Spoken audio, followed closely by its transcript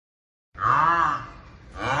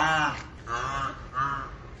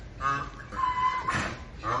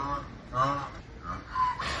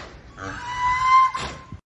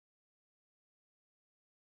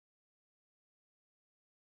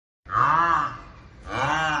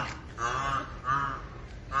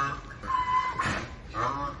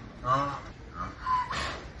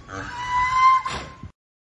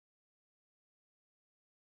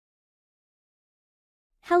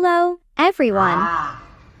Hello, everyone.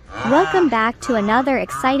 Welcome back to another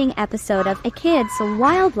exciting episode of A Kid's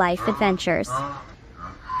Wildlife Adventures.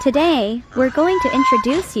 Today, we're going to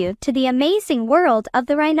introduce you to the amazing world of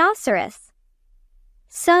the rhinoceros.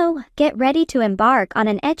 So, get ready to embark on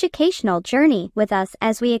an educational journey with us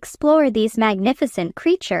as we explore these magnificent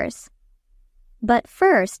creatures. But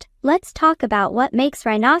first, let's talk about what makes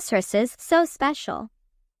rhinoceroses so special.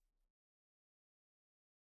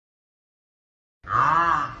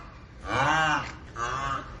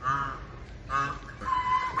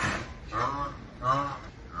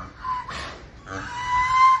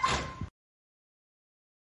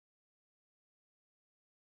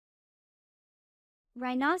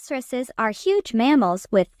 Rhinoceroses are huge mammals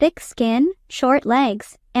with thick skin, short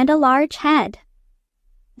legs, and a large head.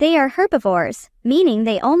 They are herbivores, meaning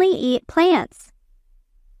they only eat plants.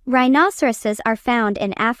 Rhinoceroses are found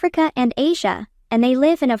in Africa and Asia, and they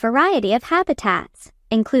live in a variety of habitats,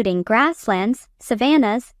 including grasslands,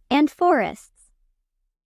 savannas, and forests.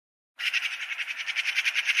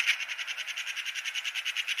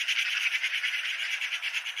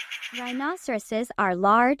 Rhinoceroses are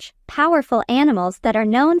large, powerful animals that are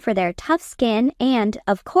known for their tough skin and,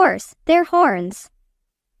 of course, their horns.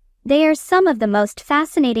 They are some of the most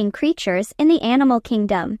fascinating creatures in the animal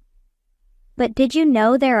kingdom. But did you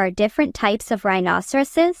know there are different types of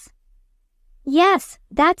rhinoceroses? Yes,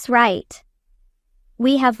 that's right.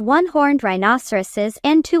 We have one-horned rhinoceroses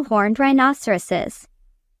and two-horned rhinoceroses.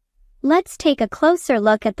 Let's take a closer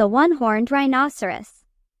look at the one-horned rhinoceros.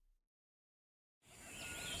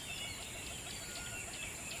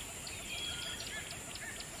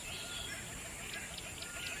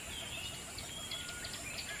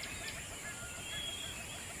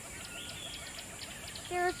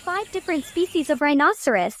 There are 5 different species of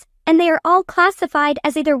rhinoceros, and they are all classified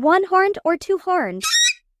as either one-horned or two-horned.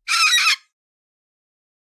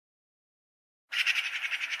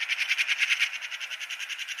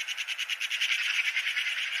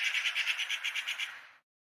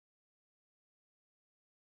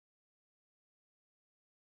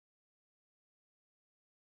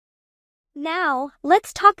 Now,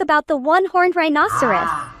 let's talk about the one-horned rhinoceros.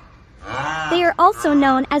 They are also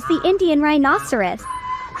known as the Indian rhinoceros.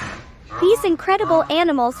 These incredible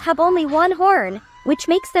animals have only one horn, which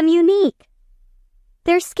makes them unique.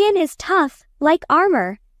 Their skin is tough, like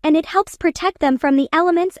armor, and it helps protect them from the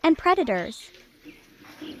elements and predators.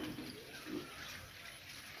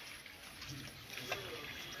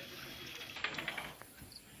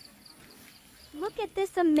 Look at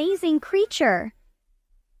this amazing creature.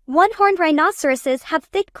 One-horned rhinoceroses have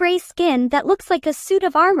thick gray skin that looks like a suit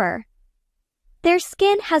of armor. Their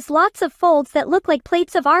skin has lots of folds that look like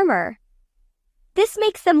plates of armor. This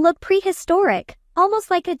makes them look prehistoric,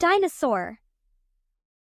 almost like a dinosaur.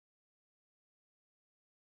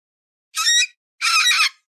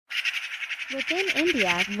 Within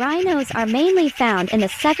India, rhinos are mainly found in the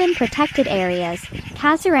 7 protected areas: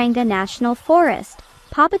 Kaziranga National Forest,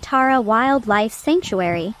 Pabitara Wildlife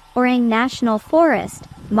Sanctuary, Orang National Forest,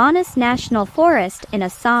 Manas National Forest in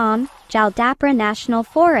Assam, Jaldapra National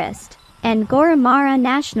Forest, and Gorumara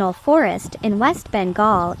National Forest in West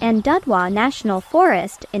Bengal, and Dudhwa National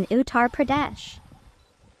Forest in Uttar Pradesh.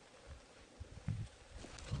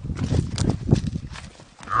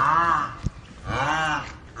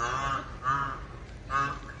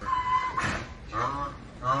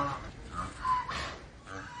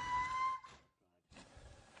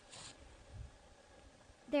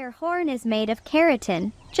 Their horn is made of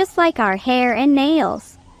keratin, just like our hair and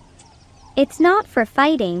nails. It's not for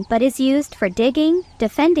fighting but is used for digging,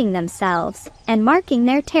 defending themselves, and marking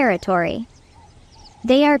their territory.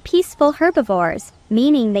 They are peaceful herbivores,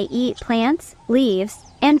 meaning they eat plants, leaves,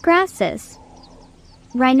 and grasses.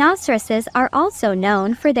 Rhinoceroses are also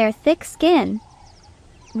known for their thick skin.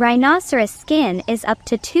 Rhinoceros skin is up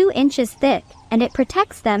to 2 inches thick, and it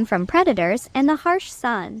protects them from predators and the harsh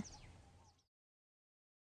sun.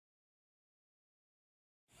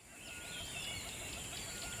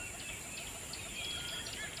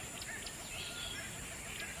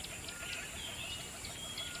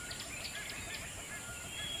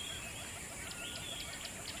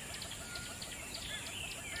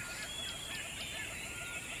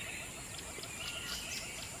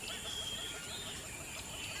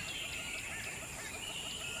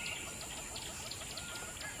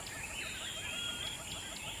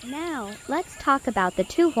 Now, let's talk about the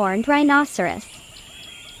two-horned rhinoceros.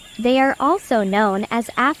 They are also known as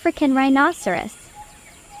African rhinoceros.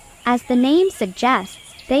 As the name suggests,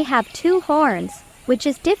 they have two horns, which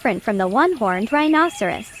is different from the one-horned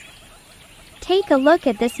rhinoceros. Take a look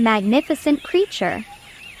at this magnificent creature.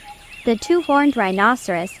 The two-horned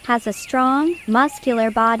rhinoceros has a strong,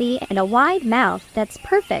 muscular body and a wide mouth that's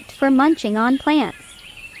perfect for munching on plants.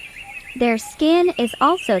 Their skin is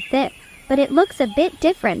also thick, but it looks a bit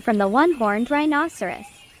different from the one-horned rhinoceros.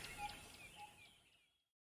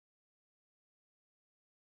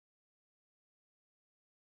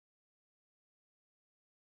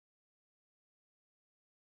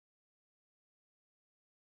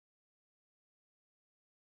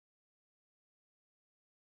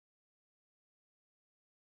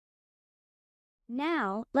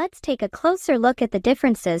 Now, let's take a closer look at the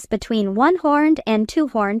differences between one-horned and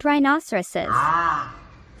two-horned rhinoceroses.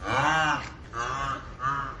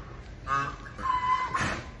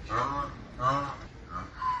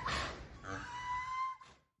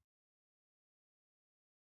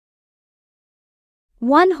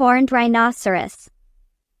 One-horned rhinoceros.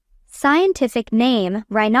 Scientific name: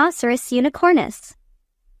 Rhinoceros unicornis.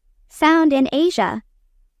 Found in Asia.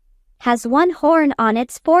 Has one horn on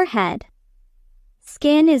its forehead.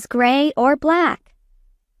 Skin is gray or black.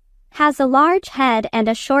 Has a large head and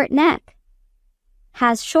a short neck.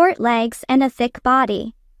 Has short legs and a thick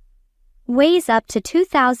body. Weighs up to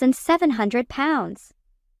 2,700 pounds.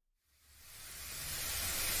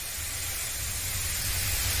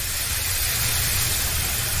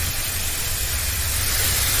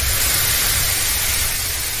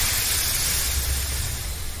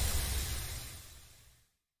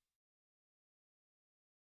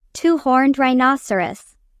 Two-horned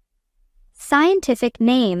rhinoceros. Scientific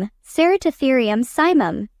name: Ceratotherium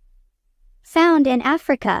simum. Found in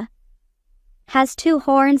Africa. Has two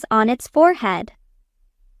horns on its forehead.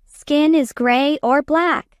 Skin is gray or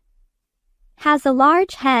black. Has a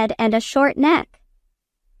large head and a short neck.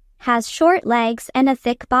 Has short legs and a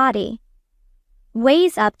thick body.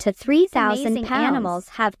 Weighs up to 3,000 pounds. Animals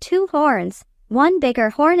have two horns, one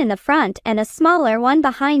bigger horn in the front and a smaller one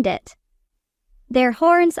behind it. Their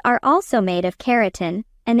horns are also made of keratin,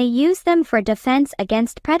 and they use them for defense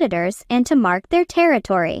against predators and to mark their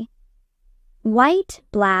territory. White,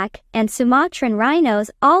 black, and Sumatran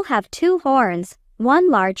rhinos all have two horns,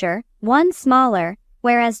 one larger, one smaller,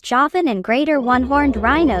 whereas Javan and greater one-horned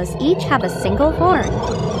rhinos each have a single horn.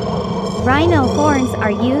 Rhino horns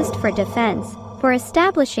are used for defense, for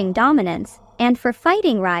establishing dominance, and for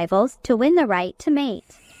fighting rivals to win the right to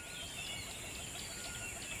mate.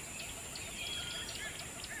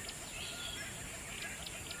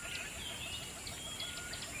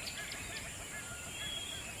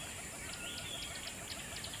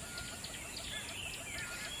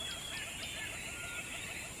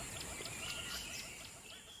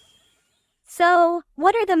 So,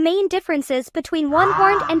 what are the main differences between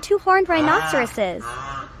one-horned and two-horned rhinoceroses?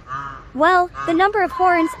 Well, the number of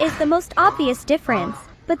horns is the most obvious difference,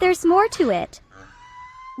 but there's more to it.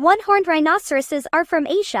 One-horned rhinoceroses are from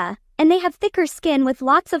Asia, and they have thicker skin with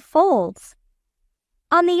lots of folds.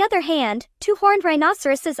 On the other hand, two-horned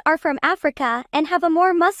rhinoceroses are from Africa and have a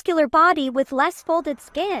more muscular body with less folded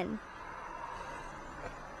skin.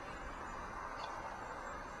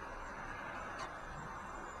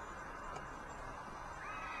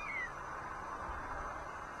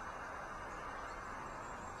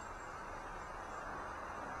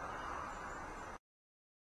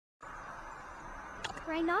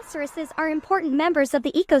 Rhinoceroses are important members of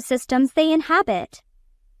the ecosystems they inhabit.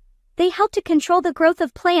 They help to control the growth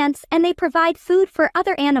of plants and they provide food for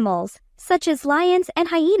other animals, such as lions and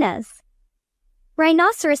hyenas.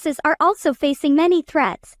 Rhinoceroses are also facing many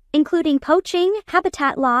threats, including poaching,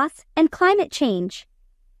 habitat loss, and climate change.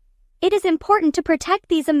 It is important to protect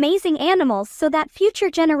these amazing animals so that future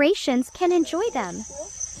generations can enjoy them.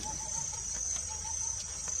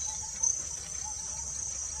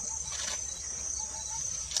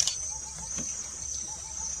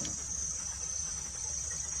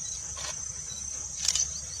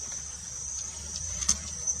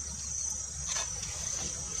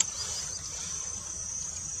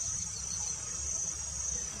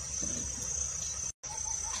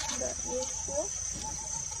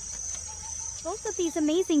 Both of these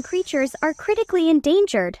amazing creatures are critically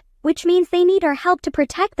endangered, which means they need our help to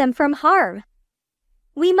protect them from harm.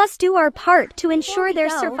 We must do our part to ensure their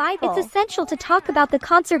survival. It's essential to talk about the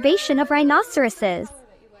conservation of rhinoceroses.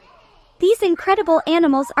 These incredible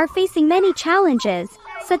animals are facing many challenges,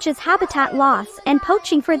 such as habitat loss and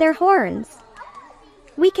poaching for their horns.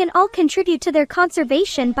 We can all contribute to their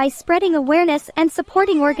conservation by spreading awareness and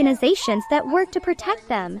supporting organizations that work to protect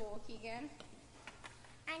them.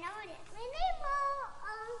 I know it is. We need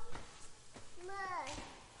mud.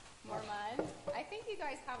 More mud? I think you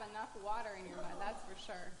guys have enough water in your mud, that's for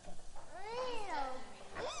sure.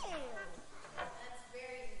 That's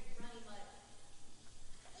very runny mud.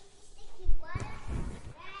 Sticky water.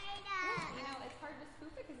 You know, it's hard to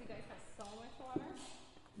scoop it because you guys have so much water.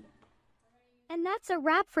 And that's a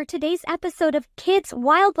wrap for today's episode of Kids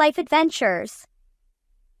Wildlife Adventures.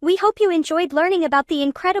 We hope you enjoyed learning about the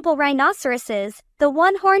incredible rhinoceroses, the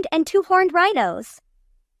one-horned and two-horned rhinos.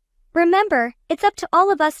 Remember, it's up to all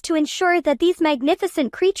of us to ensure that these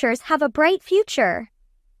magnificent creatures have a bright future.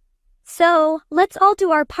 So, let's all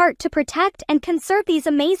do our part to protect and conserve these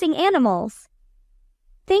amazing animals.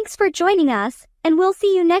 Thanks for joining us, and we'll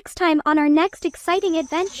see you next time on our next exciting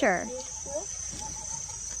adventure.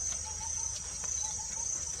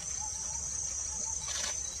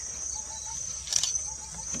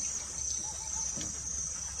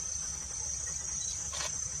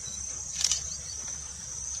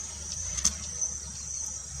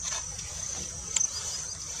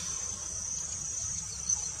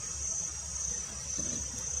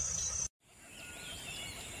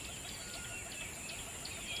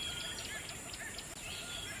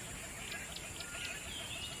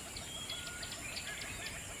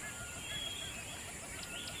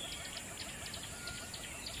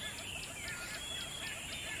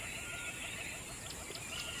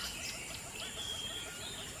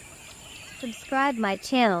 Subscribe my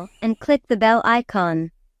channel and click the bell icon.